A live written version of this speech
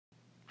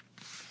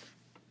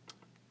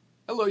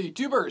Hello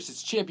YouTubers,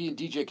 it's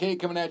Championdjk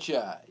coming at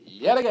you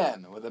yet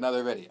again with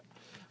another video.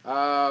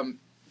 I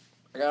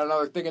got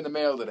another thing in the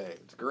mail today.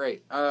 It's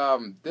great.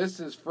 This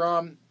is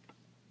from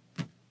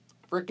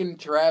frickin'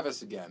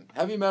 Travis again.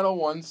 HeavyMetal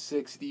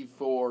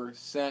One64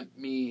 sent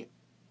me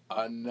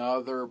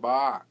another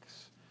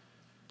box.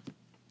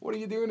 What are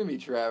you doing to me,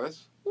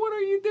 Travis? What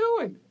are you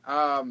doing?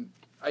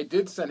 I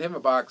did send him a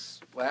box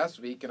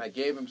last week, and I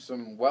gave him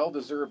some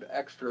well-deserved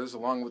extras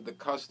along with the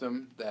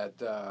custom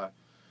that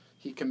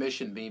he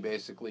commissioned me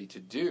basically to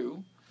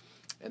do.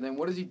 And then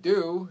what does he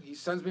do? He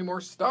sends me more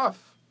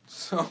stuff.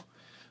 So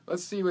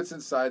let's see what's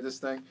inside this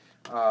thing.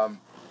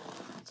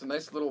 It's a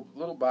nice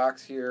little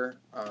box here.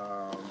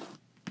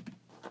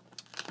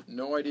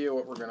 No idea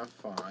what we're gonna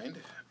find.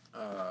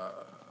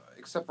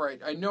 Except for I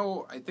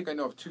think I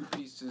know of two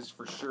pieces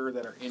for sure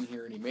that are in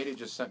here, and he may have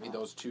just sent me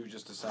those two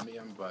just to send me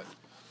them. But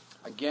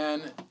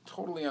again,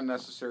 totally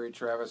unnecessary,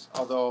 Travis.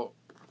 Although,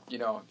 you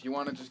know, if you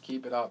want to just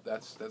keep it up,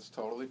 that's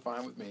totally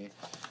fine with me.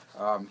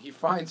 He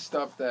finds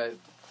stuff that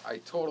I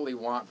totally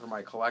want for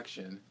my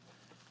collection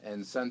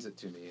and sends it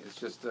to me. It's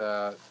just,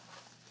 I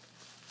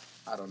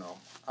don't know.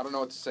 I don't know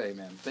what to say,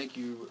 man. Thank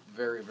you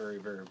very, very,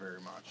 very, very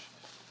much.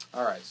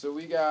 All right, so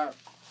we got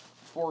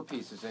 4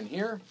 pieces in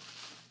here,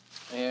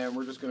 and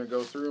we're just going to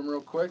go through them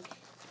real quick.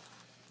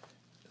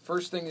 The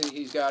first thing that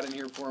he's got in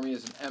here for me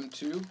is an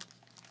M2.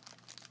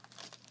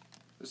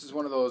 This is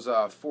one of those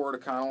Ford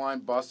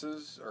Econoline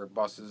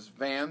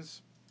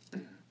vans.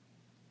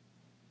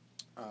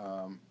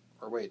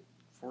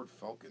 Ford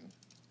Falcon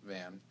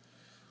van.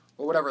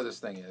 Well, whatever this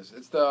thing is.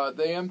 It's the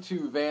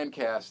M2 van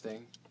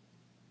casting.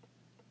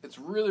 It's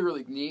really,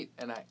 really neat,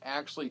 and I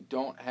actually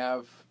don't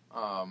have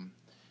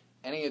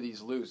any of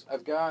these loose.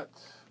 I've got,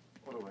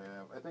 what do I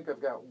have? I think I've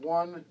got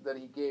one that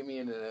he gave me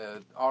in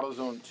an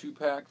AutoZone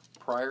 2-pack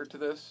prior to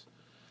this.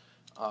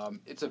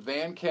 It's a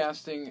van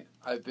casting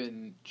I've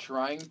been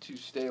trying to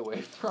stay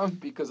away from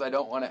because I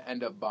don't want to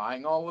end up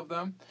buying all of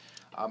them.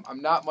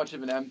 I'm not much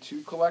of an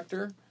M2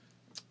 collector,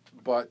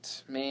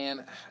 but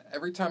man,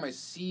 every time I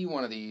see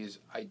one of these,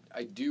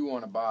 I do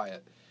want to buy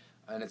it,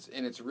 and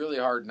it's really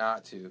hard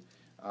not to.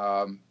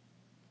 Man,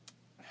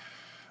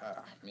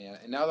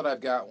 and now that I've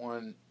got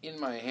one in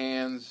my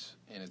hands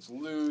and it's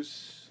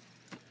loose,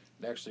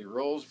 it actually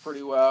rolls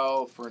pretty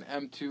well. For an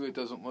M2, it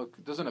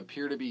doesn't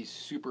appear to be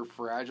super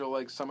fragile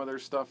like some of their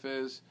stuff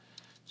is.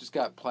 Just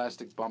got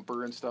plastic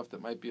bumper and stuff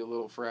that might be a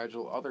little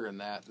fragile. Other than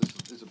that,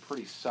 this is a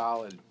pretty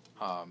solid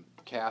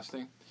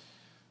casting.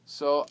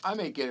 So I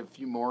may get a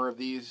few more of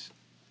these.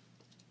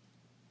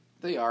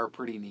 They are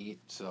pretty neat.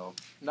 So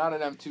not an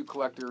M2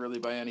 collector really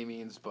by any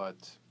means, but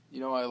you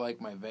know I like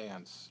my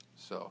vans.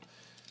 So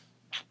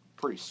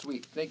pretty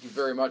sweet. Thank you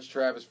very much,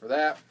 Travis, for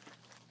that.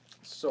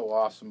 So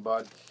awesome,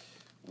 bud.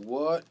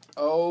 What?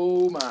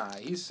 Oh my.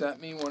 He sent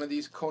me one of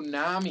these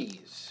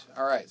Konamis.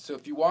 Alright, so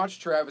if you watch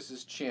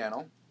Travis's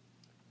channel,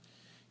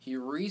 he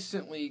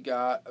recently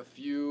got a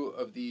few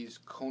of these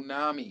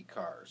Konami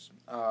cars.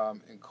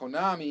 And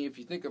Konami, if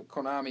you think of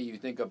Konami, you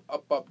think of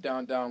up, up,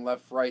 down, down,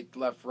 left, right,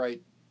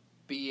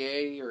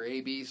 BA or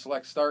AB,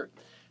 select, start.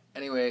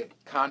 Anyway,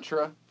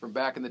 Contra from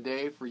back in the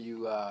day for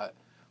you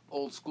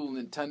old school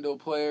Nintendo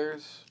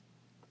players.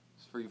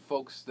 It's for you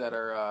folks that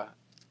are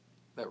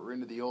that were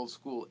into the old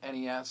school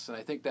NES, and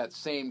I think that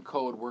same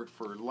code worked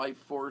for Life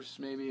Force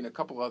maybe and a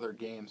couple other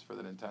games for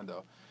the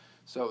Nintendo.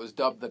 So it was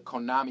dubbed the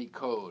Konami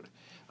code.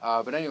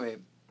 But anyway,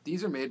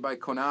 these are made by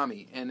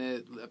Konami, and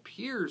it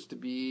appears to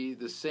be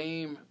the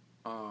same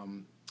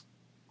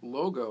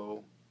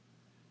logo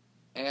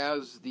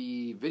as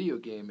the video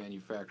game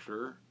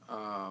manufacturer.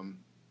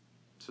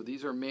 So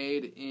these are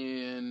made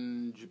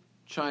in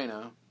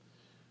China.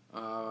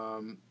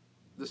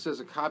 This says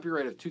a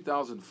copyright of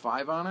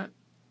 2005 on it.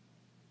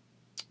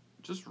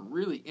 Just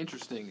really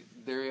interesting.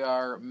 They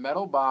are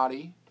metal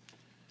body.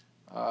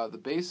 The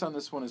base on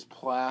this one is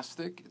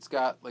plastic. It's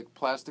got like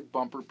plastic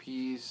bumper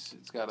piece.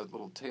 It's got a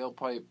little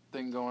tailpipe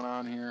thing going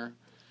on here.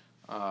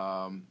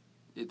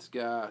 It's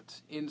got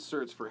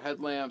inserts for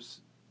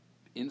headlamps,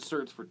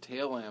 inserts for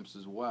tail lamps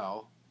as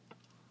well.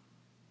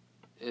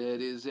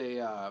 It is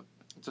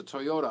it's a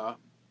Toyota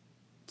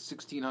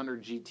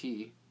 1600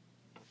 GT.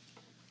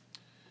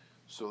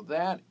 So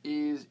that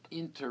is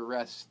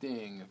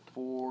interesting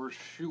for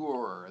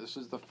sure. This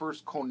is the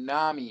first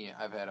Konami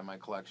I've had in my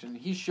collection.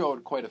 He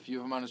showed quite a few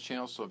of them on his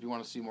channel, so if you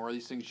want to see more of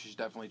these things, you should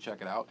definitely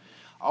check it out.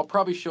 I'll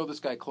probably show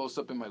this guy close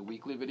up in my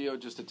weekly video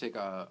just to take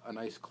a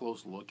nice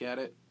close look at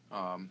it in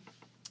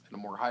a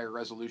more higher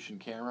resolution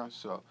camera.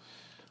 So,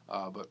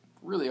 but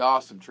really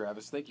awesome,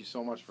 Travis. Thank you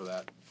so much for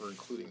that, for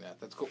including that.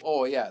 That's cool.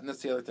 Oh yeah, and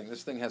that's the other thing.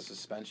 This thing has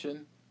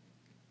suspension,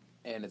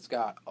 and it's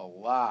got a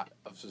lot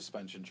of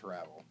suspension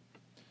travel.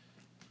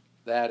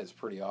 That is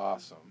pretty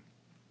awesome.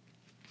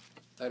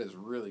 That is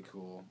really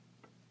cool.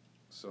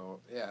 So,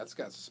 yeah, it's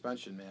got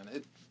suspension, man.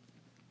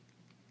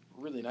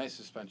 Really nice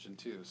suspension,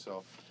 too.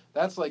 So,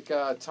 that's like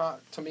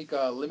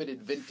Tomica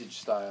limited vintage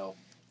style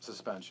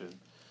suspension.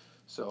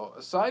 So,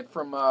 aside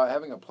from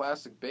having a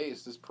plastic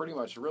base, this pretty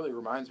much really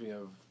reminds me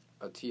of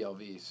a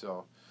TLV.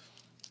 So,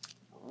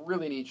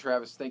 really neat,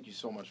 Travis. Thank you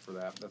so much for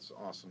that. That's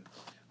awesome.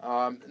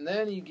 And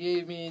then he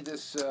gave me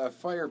this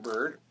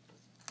Firebird,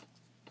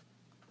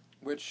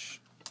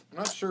 which I'm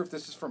not sure if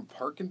this is from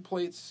Park and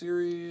Plate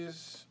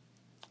series.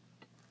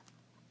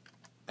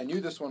 I knew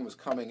this one was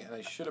coming, and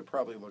I should have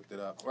probably looked it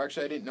up. Well,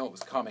 actually, I didn't know it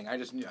was coming. I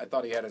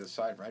thought he had it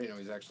aside for. I didn't know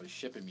he was actually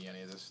shipping me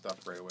any of this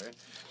stuff right away.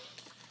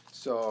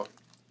 So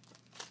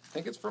I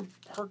think it's from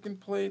Park and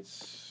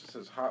Plates. It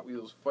says Hot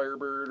Wheels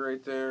Firebird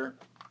right there.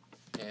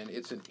 And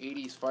it's an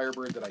 80s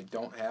Firebird that I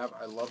don't have.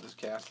 I love this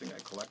casting. I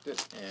collect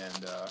it.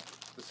 And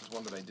this is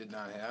one that I did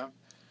not have.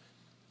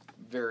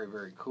 Very,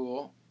 very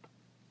cool.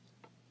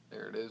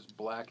 There it is,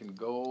 black and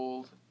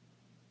gold.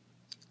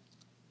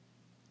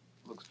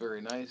 Looks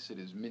very nice. It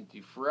is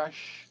minty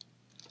fresh.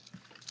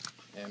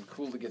 And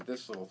cool to get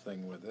this little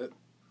thing with it.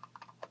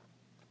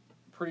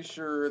 Pretty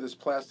sure this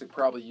plastic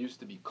probably used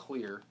to be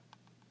clear.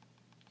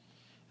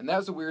 And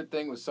that's a weird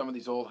thing with some of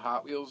these old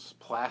Hot Wheels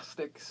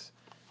plastics.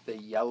 They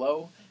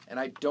yellow. And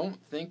I don't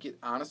think it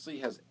honestly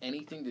has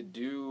anything to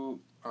do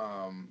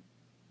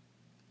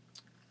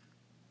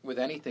with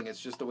anything. It's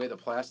just the way the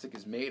plastic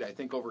is made. I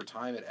think over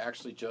time it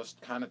actually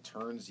just kind of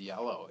turns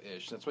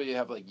yellowish. That's why you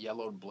have like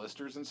yellowed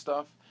blisters and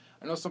stuff.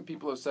 I know some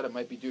people have said it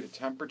might be due to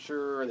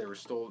temperature, or they were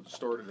stored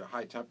at a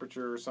high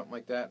temperature or something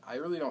like that. I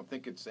really don't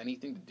think it's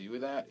anything to do with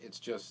that. It's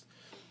just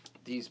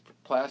these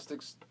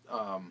plastics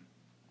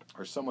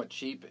are somewhat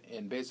cheap,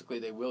 and basically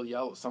they will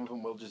yellow. Some of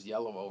them will just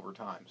yellow over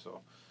time. So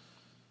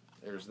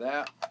there's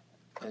that.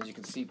 And as you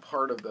can see,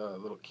 part of the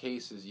little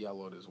case is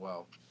yellowed as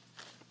well.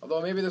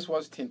 Although maybe this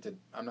was tinted.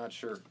 I'm not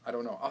sure. I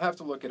don't know. I'll have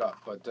to look it up.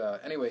 But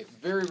anyway,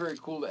 very, very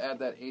cool to add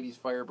that 80s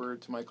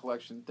Firebird to my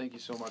collection. Thank you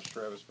so much,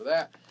 Travis, for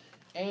that.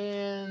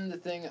 And the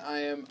thing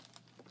I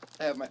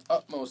have my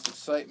utmost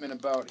excitement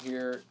about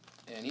here,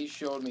 and he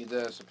showed me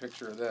this, a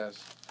picture of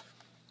this.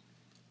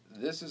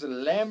 This is a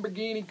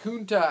Lamborghini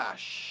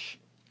Countach.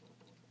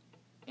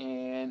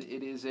 And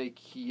it is a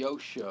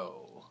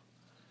Kyosho.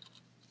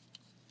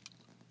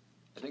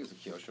 I think it's a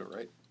Kyosho,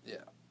 right? Yeah.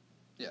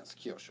 Yeah, it's a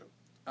Kyosho.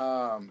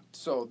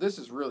 So this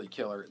is really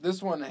killer.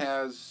 This one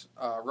has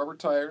rubber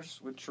tires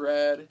with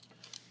tread,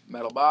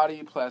 metal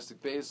body,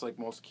 plastic base like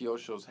most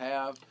Kyoshos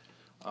have.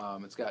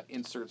 It's got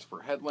inserts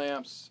for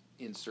headlamps,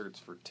 inserts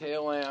for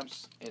tail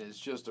lamps, and it's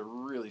just a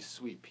really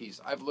sweet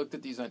piece. I've looked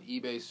at these on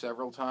eBay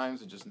several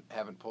times and just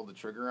haven't pulled the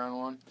trigger on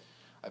one.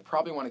 I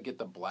probably want to get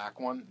the black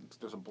one.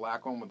 There's a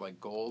black one with like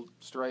gold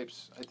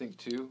stripes, I think,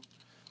 too.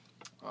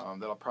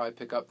 That I'll probably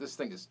pick up. This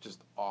thing is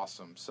just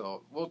awesome.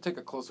 So we'll take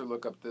a closer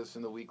look at this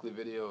in the weekly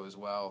video as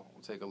well.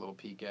 We'll take a little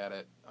peek at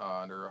it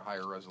under a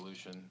higher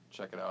resolution.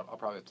 Check it out. I'll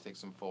probably have to take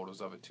some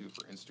photos of it too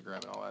for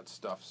Instagram and all that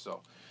stuff.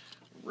 So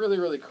really,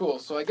 really cool.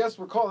 So I guess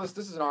we'll call this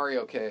is an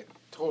RAOK.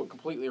 Total,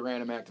 completely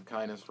random act of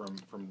kindness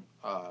from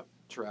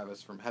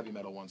Travis from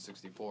HeavyMetal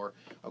One64.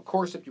 Of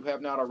course, if you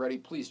have not already,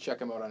 please check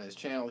him out on his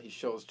channel. He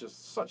shows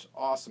just such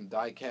awesome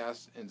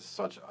diecast and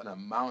such an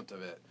amount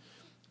of it.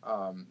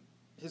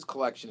 His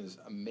collection is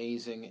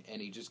amazing, and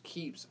he just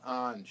keeps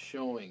on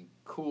showing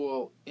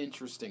cool,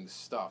 interesting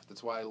stuff.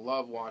 That's why I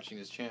love watching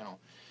his channel.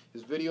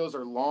 His videos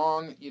are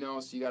long,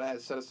 so you gotta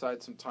set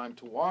aside some time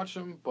to watch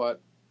them,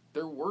 but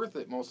they're worth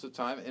it most of the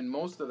time, and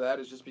most of that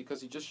is just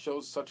because he just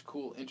shows such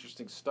cool,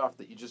 interesting stuff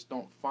that you just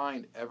don't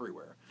find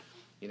everywhere.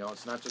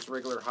 It's not just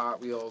regular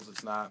Hot Wheels.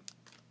 It's not,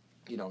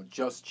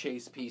 just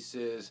chase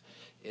pieces.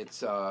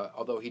 It's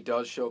although he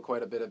does show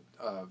quite a bit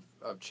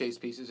of chase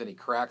pieces, and he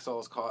cracks all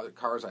his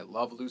cars. I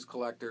love loose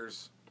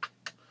collectors.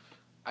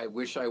 I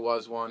wish I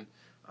was one.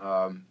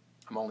 I'm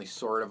only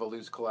sort of a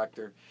loose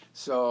collector,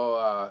 so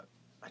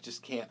I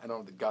just can't. I don't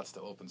have the guts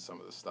to open some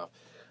of this stuff.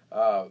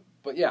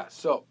 But yeah,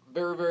 so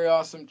very, very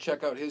awesome.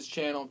 Check out his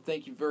channel.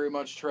 Thank you very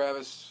much,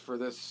 Travis, for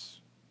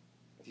these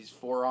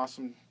 4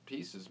 awesome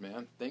pieces,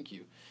 man. Thank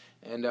you.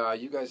 And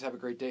you guys have a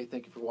great day.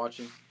 Thank you for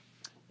watching,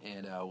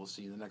 and we'll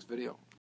see you in the next video.